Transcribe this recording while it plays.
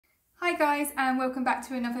Hi guys, and welcome back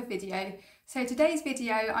to another video. So today's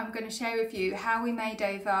video I'm going to share with you how we made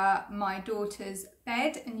over my daughter's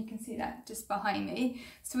bed, and you can see that just behind me.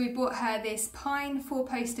 So we bought her this pine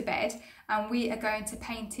 4-poster bed and we are going to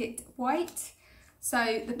paint it white.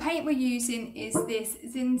 So the paint we're using is this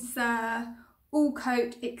Zinsser all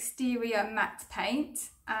coat exterior matte paint,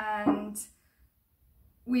 and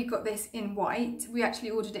we got this in white. We actually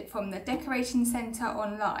ordered it from the decoration centre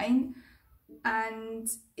online, and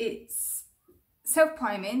it's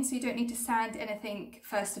self-priming, so you don't need to sand anything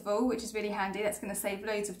first of all, which is really handy. That's going to save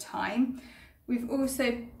loads of time. We've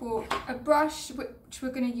also bought a brush which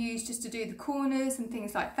we're going to use just to do the corners and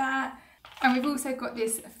things like that, and we've also got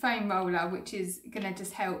this foam roller which is going to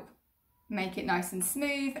just help make it nice and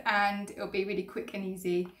smooth, and it'll be really quick and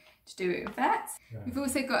easy to do it with that. Right. We've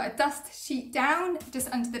also got a dust sheet down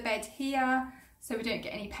just under the bed here so we don't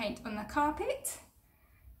get any paint on the carpet.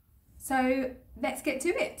 So let's get to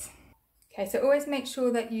it. Okay, so always make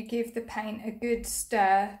sure that you give the paint a good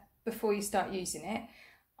stir before you start using it.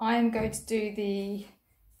 I'm going to do the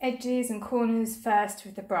edges and corners first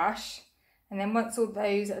with the brush, and then once all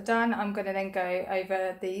those are done, I'm going to then go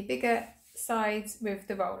over the bigger sides with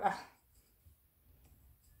the roller.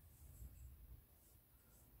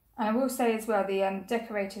 And I will say as well, the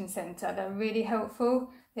decorating centre, they're really helpful.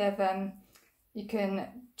 They have you can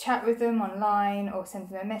chat with them online or send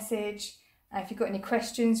them a message. And if you've got any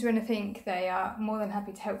questions or anything, they are more than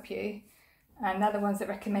happy to help you. And they're the ones that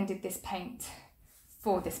recommended this paint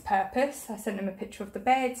for this purpose. I sent them a picture of the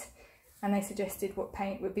bed and they suggested what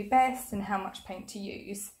paint would be best and how much paint to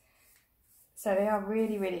use. So they are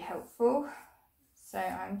really, really helpful. So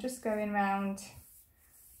I'm just going around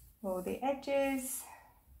all the edges,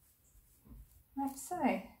 like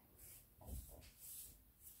so.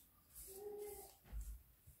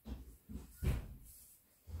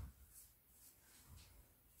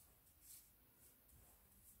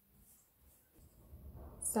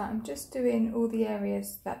 So I'm just doing all the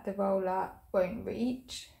areas that the roller won't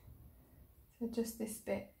reach. So just this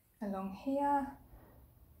bit along here,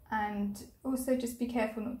 and also just be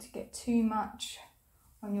careful not to get too much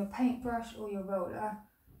on your paintbrush or your roller,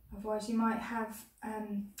 otherwise you might have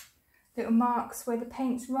little marks where the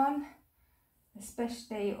paint's run,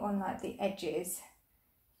 especially on like the edges.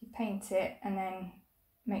 You paint it and then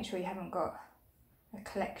make sure you haven't got a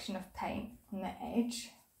collection of paint on the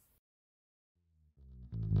edge.